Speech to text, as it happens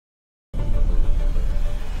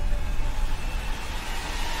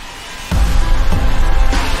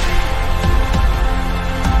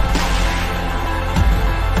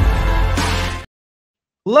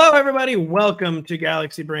Hello, everybody. Welcome to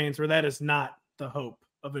Galaxy Brains, where that is not the hope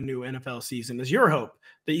of a new NFL season. Is your hope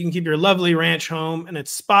that you can keep your lovely ranch home and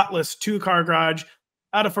its spotless two-car garage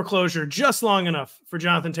out of foreclosure just long enough for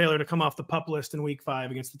Jonathan Taylor to come off the PUP list in Week 5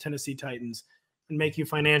 against the Tennessee Titans and make you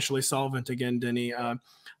financially solvent again, Denny. Thought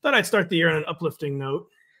I'd start the year on an uplifting note.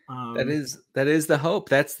 That is the hope.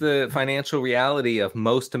 That's the financial reality of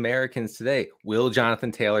most Americans today. Will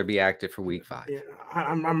Jonathan Taylor be active for Week 5? Yeah,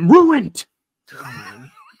 I'm ruined.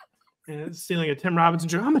 And stealing a Tim Robinson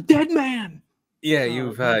joke. I'm a dead man. Yeah,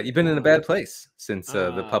 you've been in a bad place since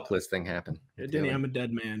the PUP list thing happened. Denny, I'm a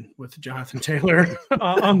dead man with Jonathan Taylor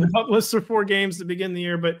on the PUP list for 4 games to begin the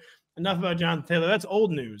year. But enough about Jonathan Taylor. That's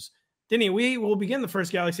old news. Denny, we will begin the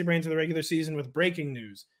first Galaxy Brains of the regular season with breaking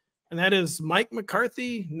news. And that is Mike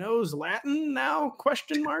McCarthy knows Latin now, ?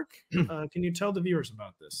 Can you tell the viewers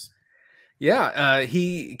about this? Yeah,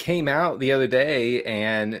 he came out the other day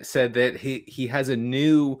and said that he has a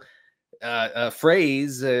new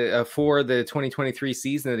phrase for the 2023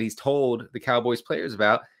 season that he's told the Cowboys players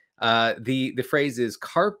about. The phrase is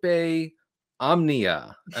carpe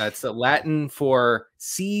omnia. It's a Latin for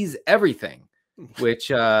seize everything, which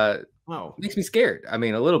makes me scared. I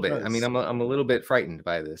mean, a little bit. I mean, I'm a little bit frightened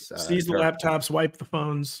by this. Seize the laptops, wipe the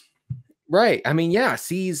phones. Right. I mean, yeah,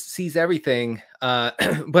 seize everything.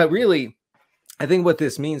 But really, I think what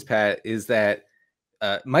this means, Pat, is that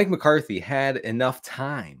Mike McCarthy had enough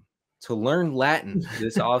time to learn Latin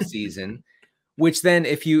this offseason, which then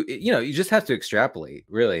if you just have to extrapolate,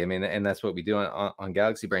 really. I mean, and that's what we do on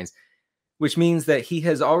Galaxy Brains, which means that he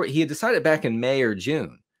had decided back in May or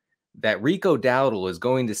June that Rico Dowdle is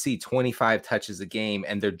going to see 25 touches a game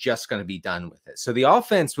and they're just going to be done with it. So the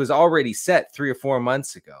offense was already set 3 or 4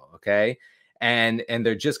 months ago. Okay. And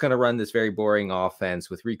they're just going to run this very boring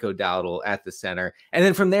offense with Rico Dowdle at the center. And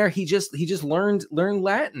then from there, he just learned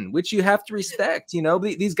Latin, which you have to respect. You know,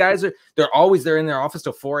 these guys they're in their office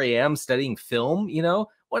till 4 a.m. studying film,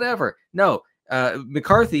 whatever. No,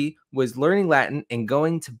 McCarthy was learning Latin and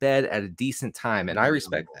going to bed at a decent time. And I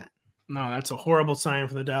respect that. No, that's a horrible sign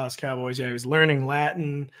for the Dallas Cowboys. Yeah, he was learning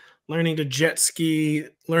Latin, learning to jet ski,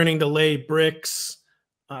 learning to lay bricks,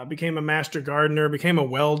 became a master gardener, became a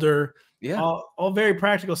welder. Yeah, all very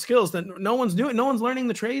practical skills that no one's doing. No one's learning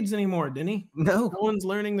the trades anymore, Denny. No one's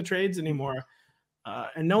learning the trades anymore,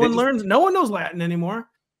 and no one knows Latin anymore.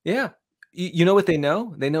 Yeah, you know what they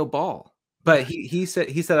know? They know ball. But he said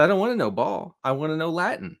I don't want to know ball. I want to know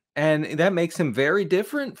Latin, and that makes him very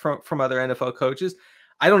different from other NFL coaches.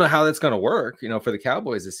 I don't know how that's going to work, for the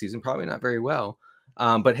Cowboys this season. Probably not very well.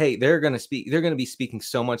 But hey, they're going to be speaking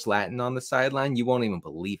so much Latin on the sideline, you won't even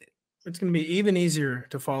believe it. It's going to be even easier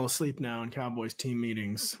to fall asleep now in Cowboys team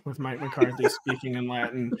meetings with Mike McCarthy speaking in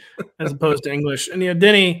Latin as opposed to English. And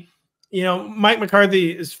Denny, Mike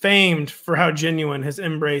McCarthy is famed for how genuine his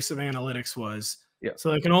embrace of analytics was. Yeah.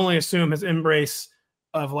 So I can only assume his embrace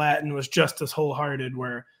of Latin was just as wholehearted.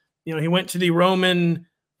 Where he went to the Roman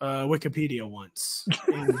Wikipedia once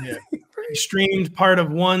and he streamed part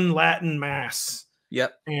of one Latin mass.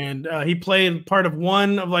 Yep. And he played part of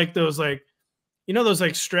one of those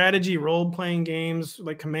those strategy role-playing games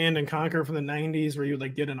like Command and Conquer from the 90s where you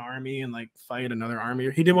would get an army and fight another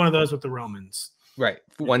army. He did one of those with the Romans. Right.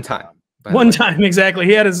 One time. One time, exactly.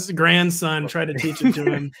 He had his grandson try to teach it to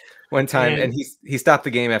him. One time, and he stopped the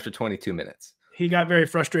game after 22 minutes. He got very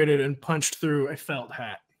frustrated and punched through a felt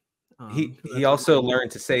hat. He also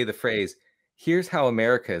learned to say the phrase, "Here's how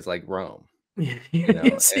America is like Rome."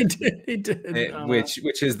 Yes, he did.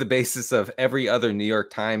 Which is the basis of every other New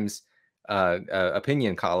York Times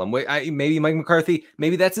opinion column. Maybe Mike McCarthy,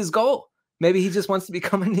 maybe that's his goal. Maybe he just wants to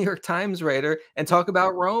become a New York Times writer and talk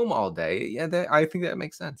about Rome all day. Yeah, I think that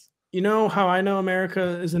makes sense. You know how I know America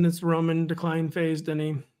is in its Roman decline phase,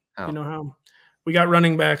 Denny? Oh. You know how we got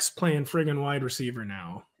running backs playing friggin' wide receiver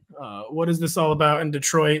now. What is this all about in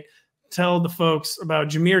Detroit? Tell the folks about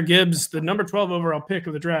Jahmyr Gibbs, the number 12 overall pick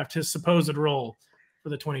of the draft, his supposed role for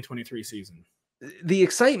the 2023 season. The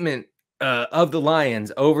excitement of the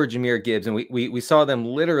Lions over Jahmyr Gibbs, and we saw them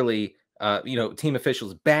literally, team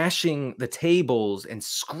officials bashing the tables and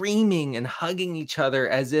screaming and hugging each other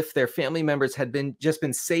as if their family members had just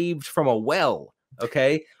been saved from a well,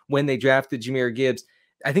 okay, when they drafted Jahmyr Gibbs.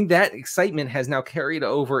 I think that excitement has now carried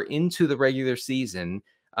over into the regular season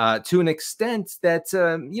to an extent that,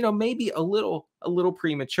 maybe a little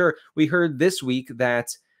premature. We heard this week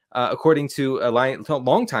that, according to a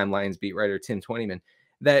longtime Lions beat writer, Tim Twentyman,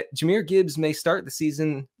 that Jahmyr Gibbs may start the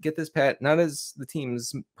season, get this, Pat, not as the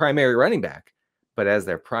team's primary running back, but as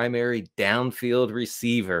their primary downfield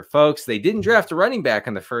receiver. Folks, they didn't draft a running back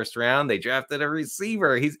in the first round. They drafted a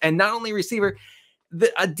receiver. And not only receiver,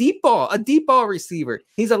 a deep ball receiver.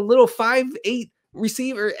 He's a little 5'8"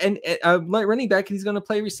 receiver and running back. He's going to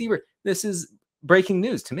play receiver. This is breaking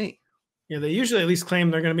news to me. Yeah, they usually at least claim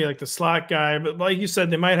they're going to be like the slot guy, but like you said,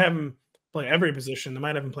 they might have him play every position. They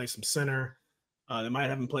might have him play some center. They might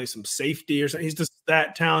have him play some safety or something. He's just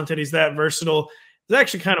that talented. He's that versatile. It's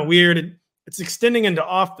actually kind of weird. It's extending into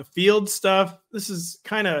off the field stuff. This is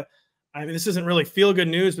kind of, I mean, this isn't really feel good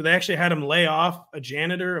news, but they actually had him lay off a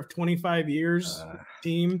janitor of 25 years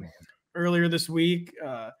team earlier this week.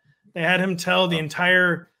 They had him tell the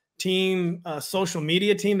entire team, social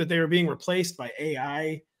media team, that they were being replaced by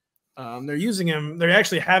AI. They're using him. They're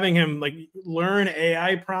actually having him like learn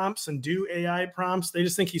AI prompts and do AI prompts. They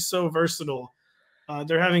just think he's so versatile.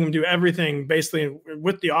 They're having him do everything basically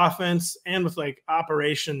with the offense and with like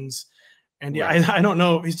operations. And yeah, I don't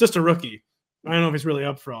know. He's just a rookie. I don't know if he's really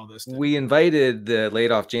up for all this. We invited the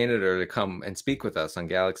laid off janitor to come and speak with us on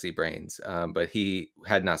Galaxy Brains, but he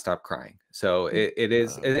had not stopped crying. So it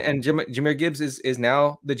is. And Jahmyr Gibbs is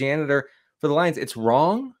now the janitor for the Lions. It's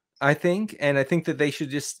wrong, I think. And I think that they should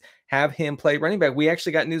just have him play running back. We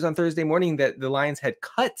actually got news on Thursday morning that the Lions had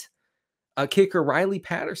cut kicker Riley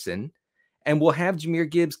Patterson, and we'll have Jahmyr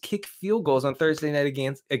Gibbs kick field goals on Thursday night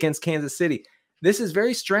against Kansas City. This is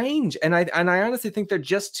very strange, and I honestly think they're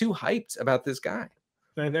just too hyped about this guy.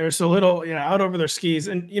 They're so little, out over their skis.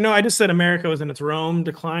 And I just said America was in its Rome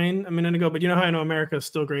decline a minute ago, but you know how I know America is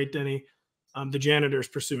still great, Denny? The janitor's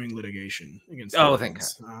pursuing litigation against. Oh, thank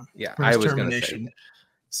God. Yeah, I was going to say.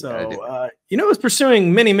 So who's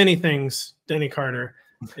pursuing many, many things, Denny Carter,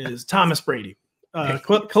 is Thomas Brady.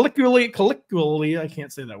 Colloquially, I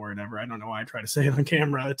can't say that word ever. I don't know why I try to say it on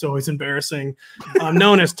camera. It's always embarrassing.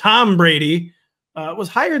 Known as Tom Brady, was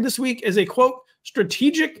hired this week as a, quote,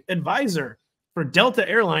 strategic advisor for Delta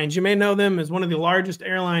Airlines. You may know them as one of the largest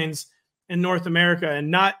airlines in North America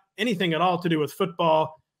and not anything at all to do with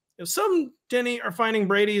football. Some, Denny, are finding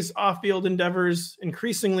Brady's off-field endeavors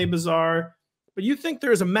increasingly bizarre, but you think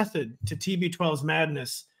there is a method to TB12's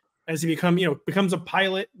madness as he becomes a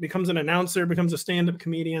pilot, becomes an announcer, becomes a stand-up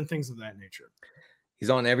comedian, things of that nature. He's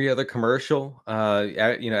on every other commercial,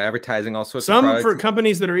 advertising all sorts of products. For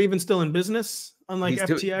companies that are even still in business, unlike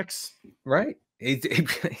FTX. Right. He's doing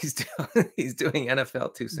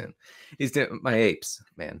NFL too soon. He's doing my apes,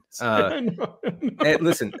 man.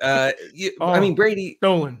 Listen, I mean, Brady.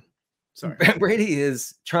 Stolen. Sorry. Brady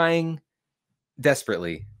is trying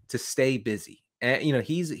desperately to stay busy. And,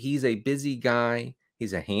 he's a busy guy.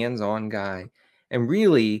 He's a hands-on guy. And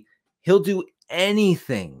really, he'll do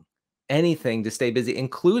anything to stay busy,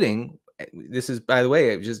 including, this is, by the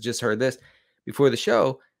way, I just heard this before the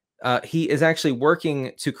show, he is actually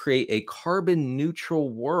working to create a carbon neutral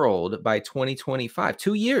world by 2025.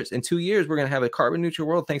 2 years. In 2 years, we're going to have a carbon neutral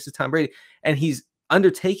world thanks to Tom Brady. And he's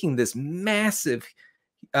undertaking this massive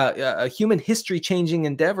human history changing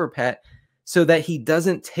endeavor, Pat, so that he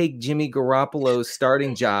doesn't take Jimmy Garoppolo's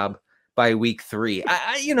starting job by week 3.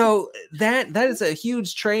 That is a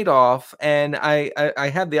huge trade-off, and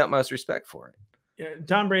I have the utmost respect for it. Yeah,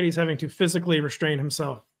 Tom Brady's having to physically restrain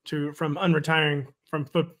himself from unretiring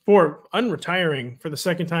for the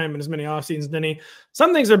second time in as many off seasons. Then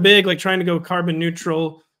some things are big, like trying to go carbon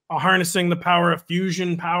neutral, harnessing the power of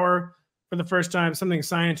fusion power for the first time. Something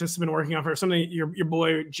scientists have been working on, for something your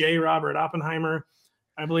boy J. Robert Oppenheimer,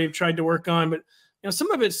 I believe, tried to work on. But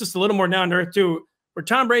some of it's just a little more down to earth too, where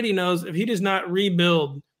Tom Brady knows if he does not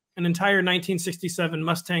rebuild an entire 1967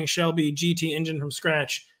 Mustang Shelby GT engine from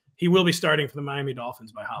scratch, he will be starting for the Miami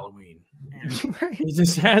Dolphins by Halloween. And he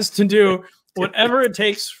just has to do whatever it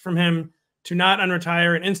takes from him to not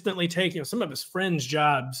unretire and instantly take some of his friends'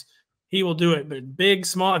 jobs. He will do it, but big,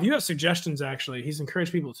 small. If you have suggestions, actually, he's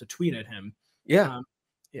encouraged people to tweet at him. Yeah.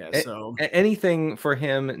 So anything for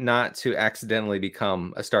him not to accidentally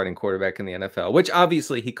become a starting quarterback in the NFL, which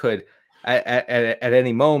obviously he could at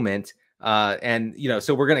any moment.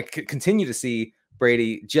 So we're going to continue to see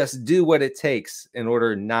Brady just do what it takes in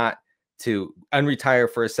order not to unretire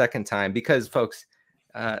for a second time, because, folks,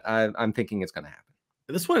 I'm thinking it's going to happen.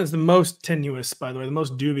 This one is the most tenuous, by the way, the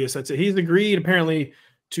most dubious. I'd say he's agreed apparently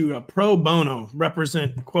to pro bono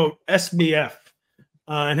represent, quote, SBF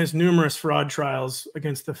in his numerous fraud trials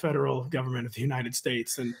against the federal government of the United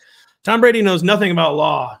States. And Tom Brady knows nothing about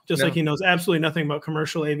law, like he knows absolutely nothing about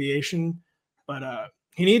commercial aviation. But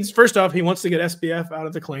he needs, first off, he wants to get SBF out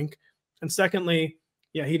of the clink. And secondly,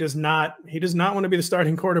 he does not want to be the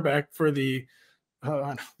starting quarterback for the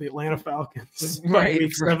Atlanta Falcons. Right.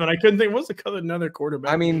 Week 7. I couldn't think, what's another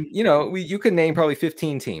quarterback? I mean, you could name probably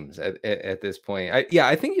 15 teams at this point.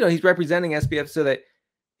 I think, he's representing SBF so that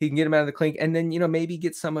he can get him out of the clink, and then maybe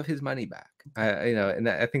get some of his money back. And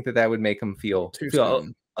I think that would make him feel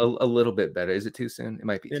a little bit better. Is it too soon? It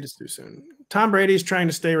might be. It is too soon. Tom Brady's trying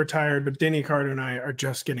to stay retired, but Denny Carter and I are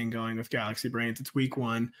just getting going with Galaxy Brains. It's week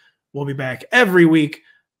 1. We'll be back every week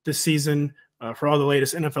this season. For all the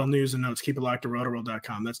latest NFL news and notes, keep it locked to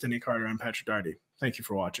rotoworld.com. That's Denny Carter. I'm Patrick Daugherty. Thank you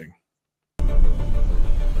for watching.